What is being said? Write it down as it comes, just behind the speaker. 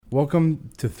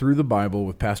Welcome to Through the Bible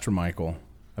with Pastor Michael,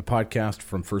 a podcast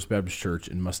from First Baptist Church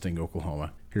in Mustang,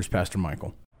 Oklahoma. Here's Pastor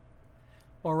Michael.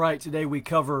 All right, today we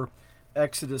cover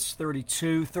Exodus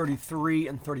 32, 33,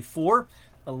 and 34,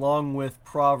 along with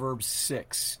Proverbs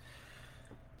 6.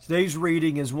 Today's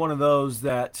reading is one of those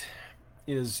that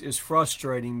is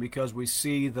frustrating because we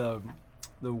see the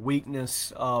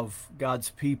weakness of God's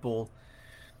people,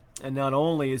 and not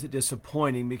only is it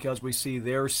disappointing because we see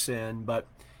their sin, but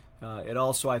it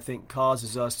also, I think,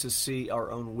 causes us to see our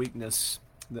own weakness,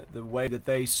 the way that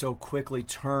they so quickly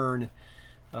turn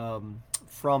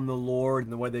from the Lord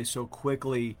and the way they so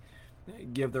quickly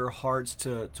give their hearts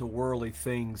to worldly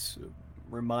things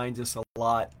reminds us a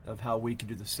lot of how we can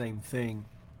do the same thing.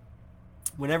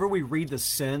 Whenever we read the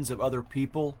sins of other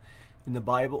people in the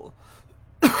Bible,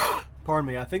 pardon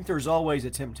me, I think there's always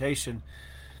a temptation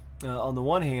on the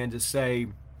one hand to say,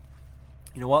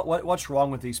 you know, what's wrong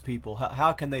with these people?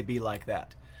 How can they be like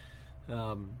that?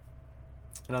 And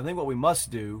I think what we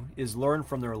must do is learn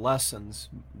from their lessons,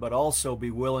 but also be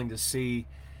willing to see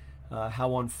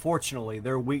how unfortunately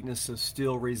their weaknesses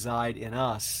still reside in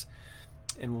us.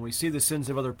 And when we see the sins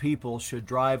of other people, should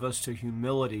drive us to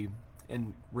humility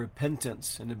and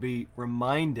repentance, and to be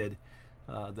reminded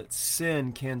that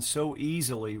sin can so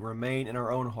easily remain in our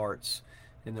own hearts,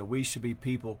 and that we should be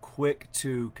people quick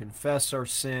to confess our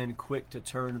sin, quick to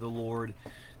turn to the Lord,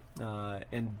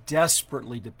 and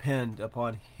desperately depend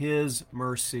upon His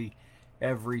mercy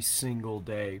every single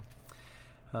day.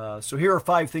 So here are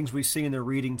 5 things we see in the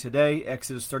reading today,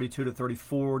 Exodus 32 to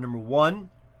 34. Number 1,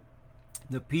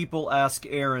 the people ask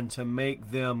Aaron to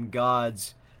make them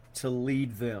gods to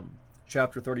lead them.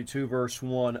 Chapter 32, verse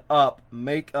 1, Up,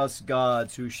 make us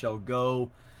gods who shall go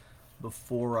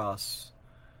before us.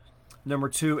 Number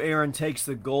 2, Aaron takes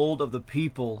the gold of the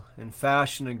people and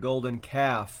fashion a golden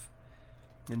calf.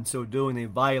 In so doing, they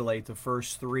violate the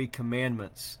first 3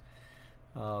 commandments.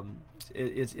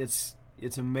 It's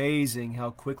amazing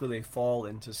how quickly they fall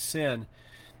into sin.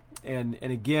 And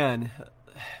again,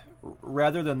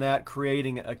 rather than that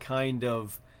creating a kind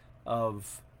of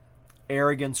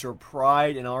arrogance or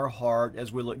pride in our heart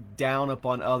as we look down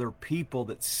upon other people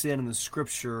that sin in the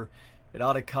Scripture, it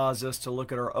ought to cause us to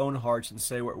look at our own hearts and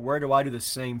say, where do I do the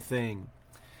same thing?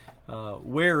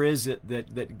 Where is it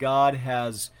that God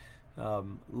has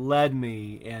led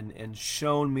me and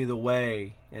shown me the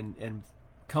way and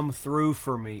come through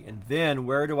for me? And then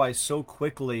where do I so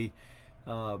quickly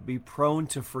be prone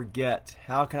to forget?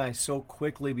 How can I so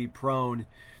quickly be prone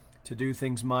to do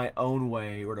things my own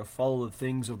way or to follow the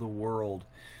things of the world?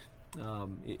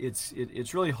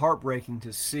 It's really heartbreaking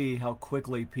to see how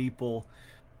quickly people,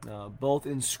 both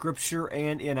in Scripture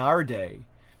and in our day,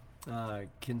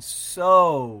 can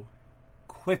so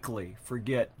quickly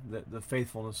forget the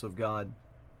faithfulness of God.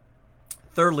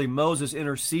 Thirdly, Moses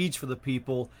intercedes for the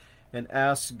people and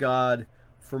asks God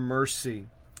for mercy.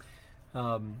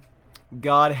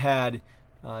 God had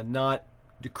not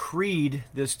decreed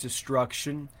this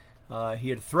destruction. He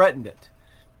had threatened it.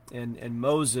 And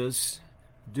Moses,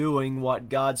 doing what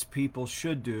God's people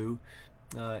should do,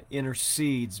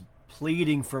 intercedes,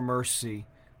 pleading for mercy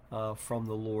from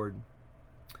the Lord.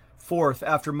 Fourth,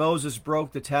 after Moses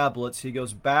broke the tablets, he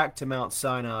goes back to Mount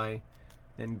Sinai,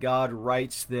 and God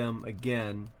writes them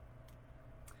again.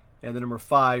 And then number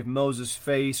 5, Moses'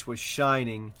 face was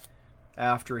shining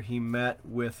after he met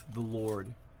with the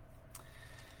Lord.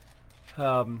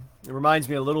 It reminds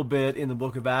me a little bit in the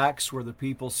book of Acts where the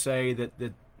people say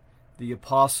that the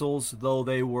apostles, though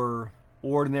they were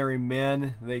ordinary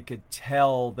men, they could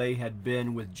tell they had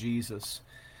been with Jesus.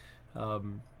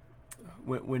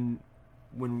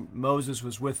 When Moses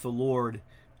was with the Lord,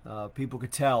 people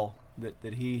could tell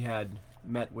that he had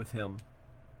met with him.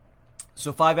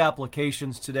 So 5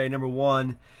 applications today. Number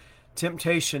 1,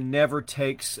 temptation never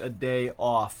takes a day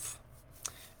off.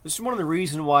 This is one of the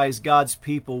reasons why, as God's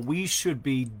people, we should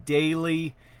be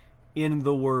daily in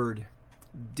the Word,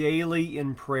 daily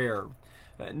in prayer.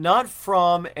 Not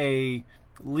from a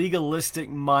legalistic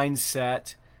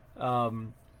mindset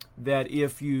that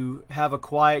if you have a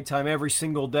quiet time every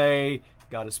single day,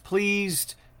 God is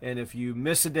pleased, and if you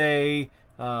miss a day,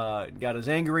 God is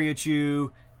angry at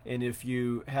you, and if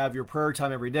you have your prayer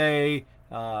time every day,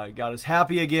 God is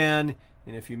happy again,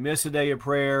 and if you miss a day of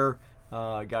prayer,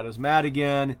 God is mad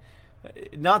again.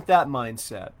 Not that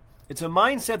mindset. It's a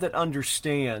mindset that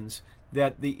understands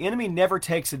that the enemy never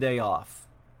takes a day off.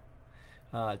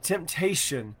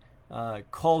 Temptation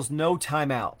calls no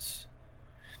timeouts.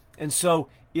 And so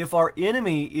if our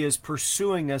enemy is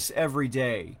pursuing us every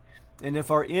day, and if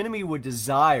our enemy would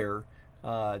desire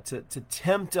to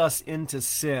tempt us into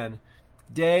sin,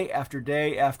 day after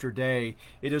day after day.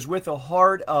 It is with a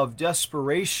heart of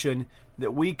desperation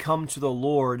that we come to the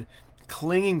Lord,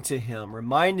 clinging to Him,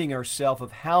 reminding ourselves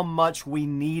of how much we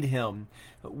need Him.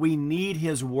 We need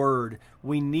His Word.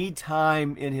 We need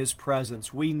time in His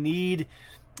presence. We need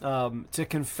to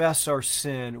confess our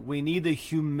sin. We need the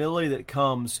humility that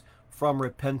comes from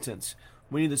repentance.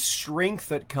 We need the strength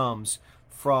that comes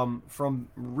from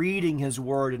reading His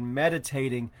Word and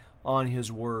meditating on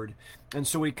His Word. And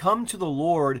so we come to the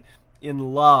Lord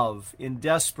in love, in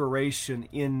desperation,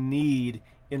 in need,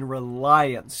 in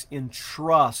reliance, in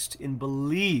trust, in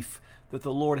belief that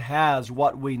the Lord has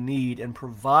what we need and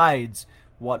provides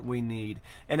what we need.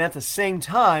 And at the same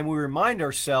time, we remind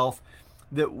ourselves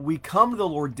that we come to the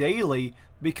Lord daily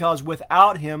because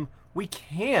without Him, we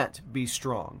can't be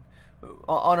strong.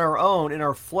 On our own, in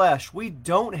our flesh, we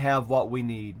don't have what we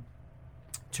need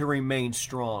to remain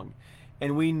strong.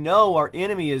 And we know our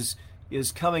enemy is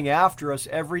coming after us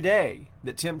every day,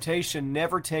 that temptation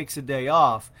never takes a day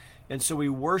off. And so we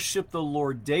worship the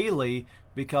Lord daily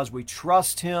because we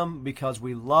trust Him, because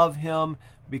we love Him,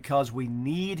 because we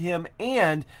need Him,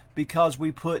 and because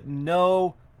we put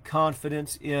no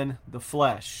confidence in the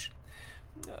flesh.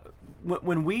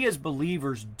 When we as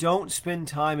believers don't spend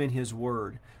time in His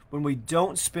Word, when we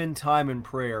don't spend time in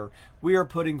prayer, we are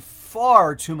putting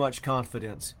far too much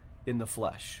confidence in the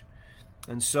flesh.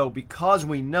 And so because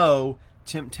we know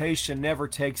temptation never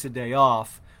takes a day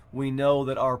off, we know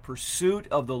that our pursuit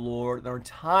of the Lord, our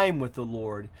time with the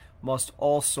Lord, must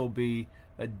also be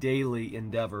a daily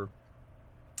endeavor.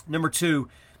 Number 2,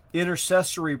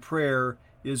 intercessory prayer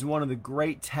is one of the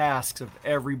great tasks of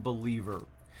every believer.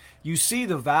 You see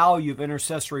the value of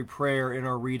intercessory prayer in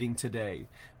our reading today.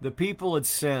 The people had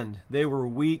sinned. They were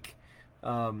weak.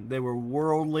 They were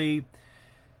worldly.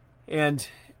 And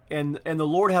the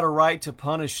Lord had a right to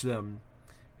punish them.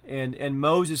 And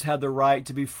Moses had the right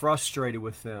to be frustrated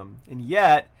with them. And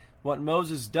yet, what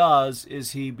Moses does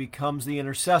is he becomes the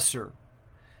intercessor.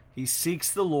 He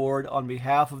seeks the Lord on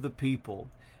behalf of the people,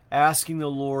 asking the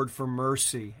Lord for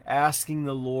mercy, asking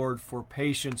the Lord for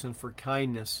patience and for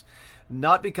kindness,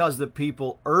 not because the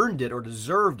people earned it or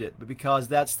deserved it, but because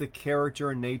that's the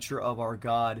character and nature of our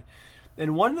God.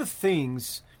 And one of the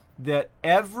things that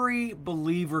every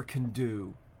believer can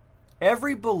do,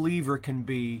 every believer can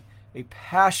be a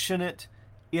passionate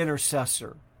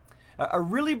intercessor. I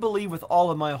really believe with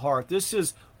all of my heart, this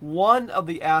is one of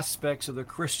the aspects of the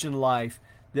Christian life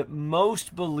that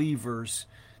most believers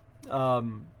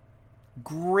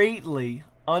greatly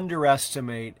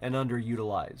underestimate and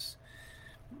underutilize.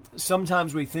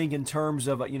 Sometimes we think in terms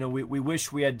of, we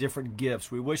wish we had different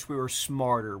gifts. We wish we were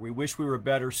smarter. We wish we were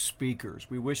better speakers.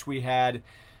 We wish we had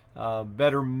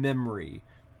better memory.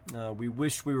 We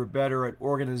wish we were better at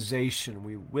organization.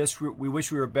 We wish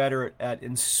we were better at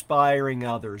inspiring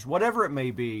others, whatever it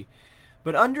may be.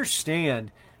 But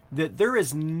understand that there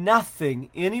is nothing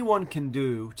anyone can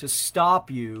do to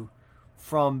stop you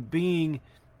from being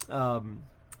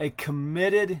a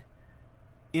committed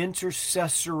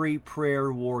intercessory prayer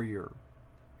warrior.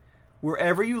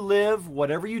 Wherever you live,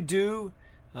 whatever you do,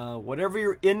 whatever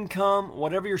your income,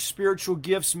 whatever your spiritual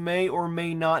gifts may or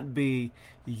may not be,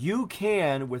 you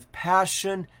can, with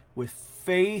passion, with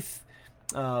faith,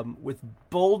 with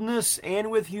boldness,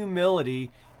 and with humility,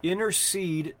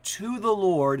 intercede to the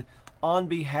Lord on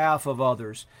behalf of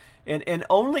others. And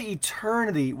only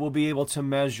eternity will be able to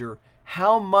measure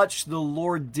how much the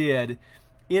Lord did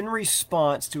in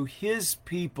response to His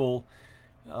people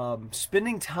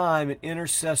spending time in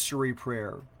intercessory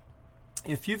prayer.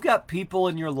 If you've got people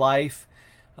in your life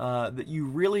that you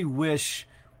really wish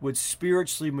would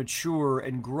spiritually mature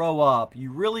and grow up,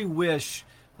 you really wish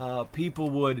people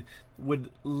would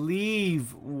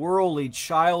leave worldly,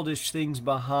 childish things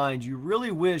behind, you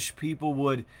really wish people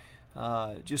would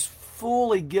just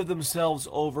fully give themselves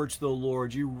over to the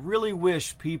Lord, you really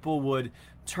wish people would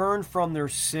turn from their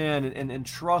sin and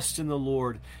trust in the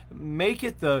Lord, make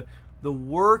it the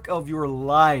work of your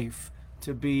life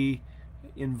to be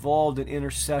involved in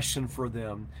intercession for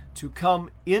them, to come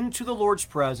into the Lord's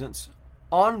presence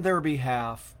on their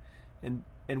behalf and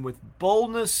with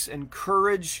boldness and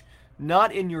courage,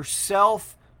 not in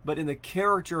yourself, but in the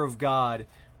character of God,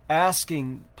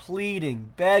 asking,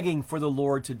 pleading, begging for the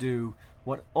Lord to do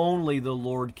what only the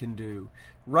Lord can do.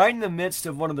 Right in the midst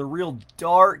of one of the real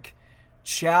dark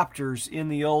chapters in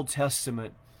the Old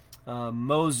Testament,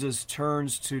 Moses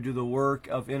turns to do the work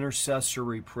of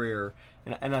intercessory prayer.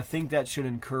 And I think that should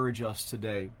encourage us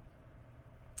today.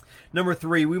 Number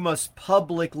 3, we must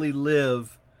publicly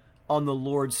live on the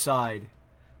Lord's side.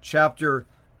 Chapter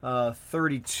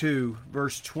 32,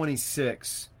 verse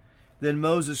 26. Then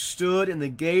Moses stood in the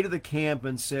gate of the camp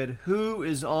and said, "Who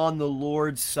is on the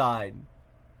Lord's side?"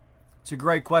 It's a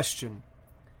great question.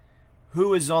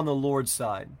 Who is on the Lord's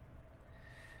side?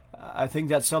 I think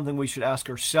that's something we should ask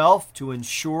ourselves to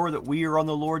ensure that we are on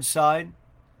the Lord's side.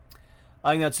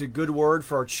 I think that's a good word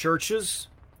for our churches.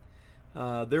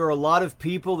 There are a lot of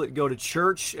people that go to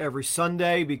church every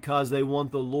Sunday because they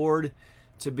want the Lord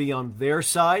to be on their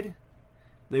side.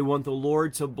 They want the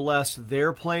Lord to bless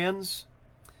their plans.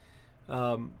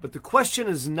 But the question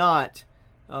is not,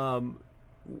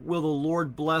 will the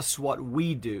Lord bless what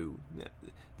we do?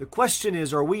 The question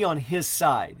is, are we on His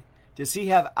side? Does He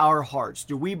have our hearts?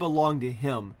 Do we belong to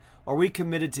Him? Are we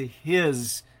committed to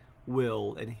His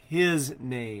will and His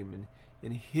name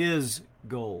and His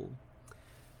goal?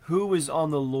 Who is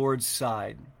on the Lord's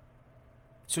side?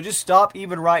 So just stop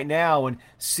even right now and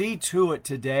see to it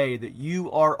today that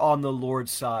you are on the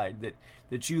Lord's side,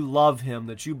 that you love Him,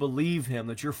 that you believe Him,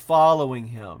 that you're following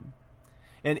Him.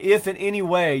 And if in any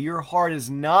way your heart is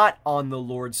not on the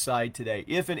Lord's side today,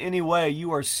 if in any way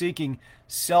you are seeking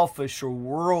selfish or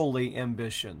worldly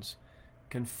ambitions,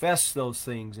 confess those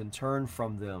things and turn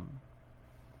from them.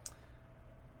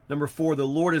 Number 4, the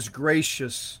Lord is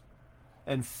gracious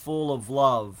and full of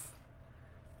love.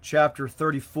 Chapter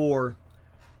 34,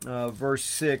 verse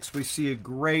 6, we see a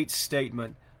great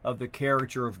statement of the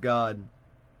character of God.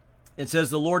 It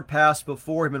says, "The Lord passed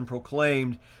before him and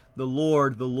proclaimed, the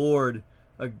Lord,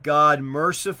 a God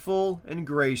merciful and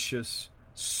gracious,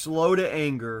 slow to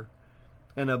anger,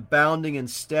 and abounding in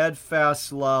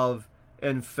steadfast love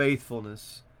and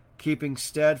faithfulness, keeping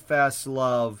steadfast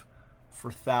love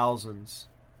for thousands."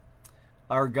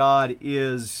 Our God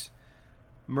is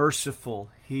merciful.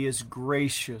 He is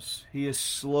gracious. He is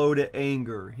slow to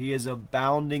anger. He is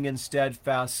abounding in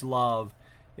steadfast love,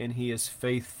 and He is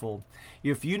faithful.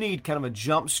 If you need kind of a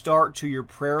jump start to your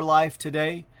prayer life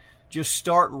today, just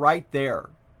start right there.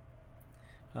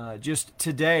 Just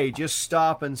today, just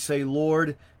stop and say,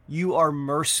 "Lord, you are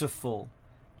merciful,"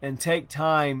 and take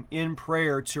time in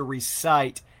prayer to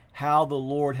recite how the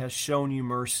Lord has shown you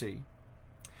mercy.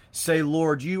 Say,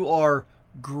 "Lord, you are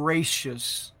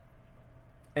gracious,"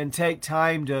 and take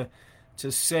time to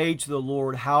say to the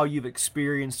Lord how you've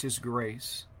experienced His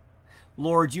grace.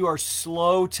 "Lord, you are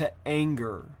slow to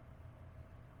anger,"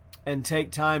 and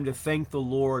take time to thank the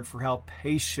Lord for how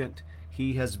patient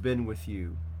He has been with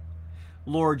you.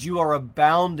 "Lord, you are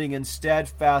abounding in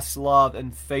steadfast love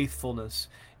and faithfulness,"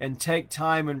 and take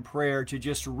time in prayer to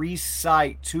just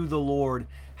recite to the Lord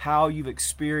how you've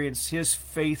experienced His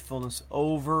faithfulness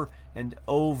over and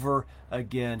over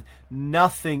again.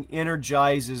 Nothing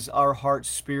energizes our hearts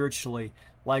spiritually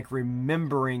like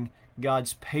remembering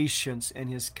God's patience and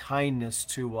His kindness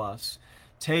to us.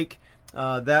 Take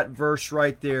that verse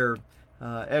right there,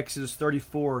 Exodus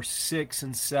 34, 6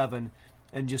 and 7,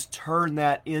 and just turn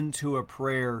that into a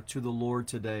prayer to the Lord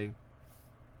today.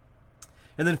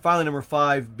 And then finally, number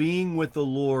 5, being with the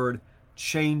Lord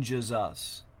changes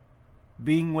us.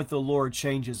 Being with the Lord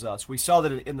changes us. We saw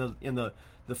that in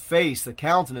the face, the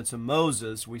countenance of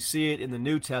Moses. We see it in the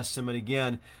New Testament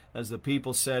again, as the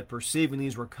people said, perceiving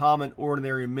these were common,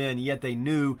 ordinary men, yet they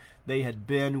knew they had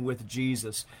been with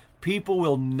Jesus. People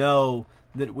will know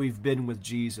that we've been with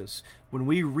Jesus. When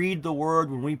we read the Word,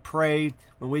 when we pray,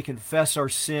 when we confess our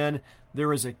sin,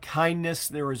 there is a kindness,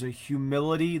 there is a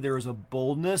humility, there is a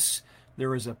boldness,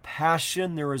 there is a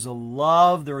passion, there is a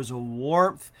love, there is a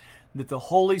warmth that the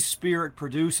Holy Spirit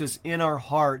produces in our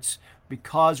hearts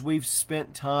because we've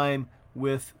spent time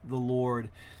with the Lord.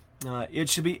 It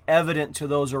should be evident to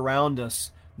those around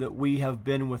us that we have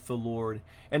been with the Lord.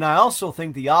 And I also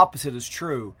think the opposite is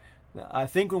true. I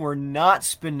think when we're not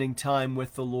spending time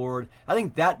with the Lord, I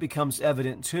think that becomes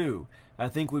evident too. I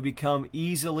think we become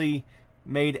easily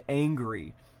made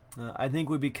angry. I think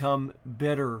we become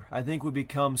bitter. I think we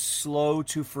become slow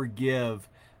to forgive.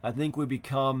 I think we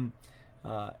become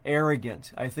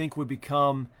arrogant. I think we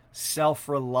become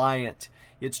self-reliant.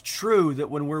 It's true that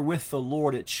when we're with the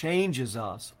Lord, it changes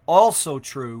us. Also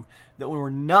true that when we're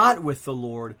not with the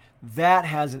Lord, that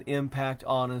has an impact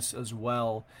on us as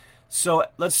well. So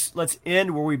let's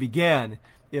end where we began.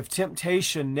 If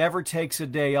temptation never takes a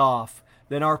day off,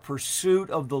 then our pursuit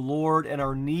of the Lord and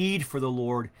our need for the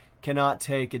Lord cannot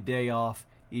take a day off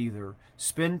either.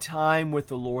 Spend time with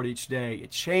the Lord each day.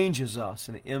 It changes us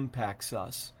and it impacts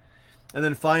us. And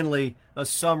then finally, a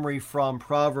summary from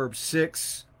Proverbs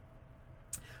 6.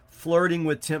 Flirting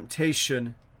with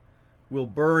temptation will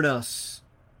burn us,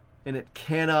 and it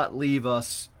cannot leave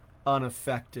us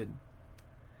unaffected.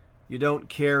 You don't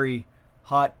carry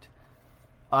hot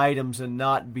items and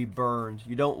not be burned.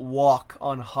 You don't walk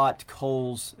on hot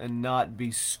coals and not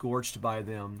be scorched by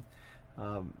them.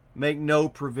 Make no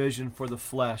provision for the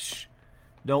flesh.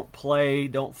 Don't play,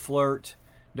 don't flirt,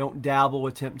 don't dabble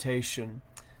with temptation.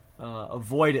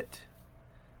 Avoid it.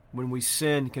 When we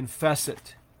sin, confess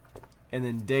it. And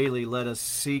then daily let us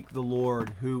seek the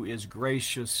Lord, who is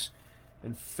gracious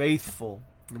and faithful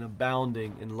and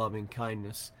abounding in loving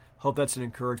kindness. Hope that's an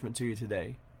encouragement to you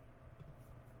today.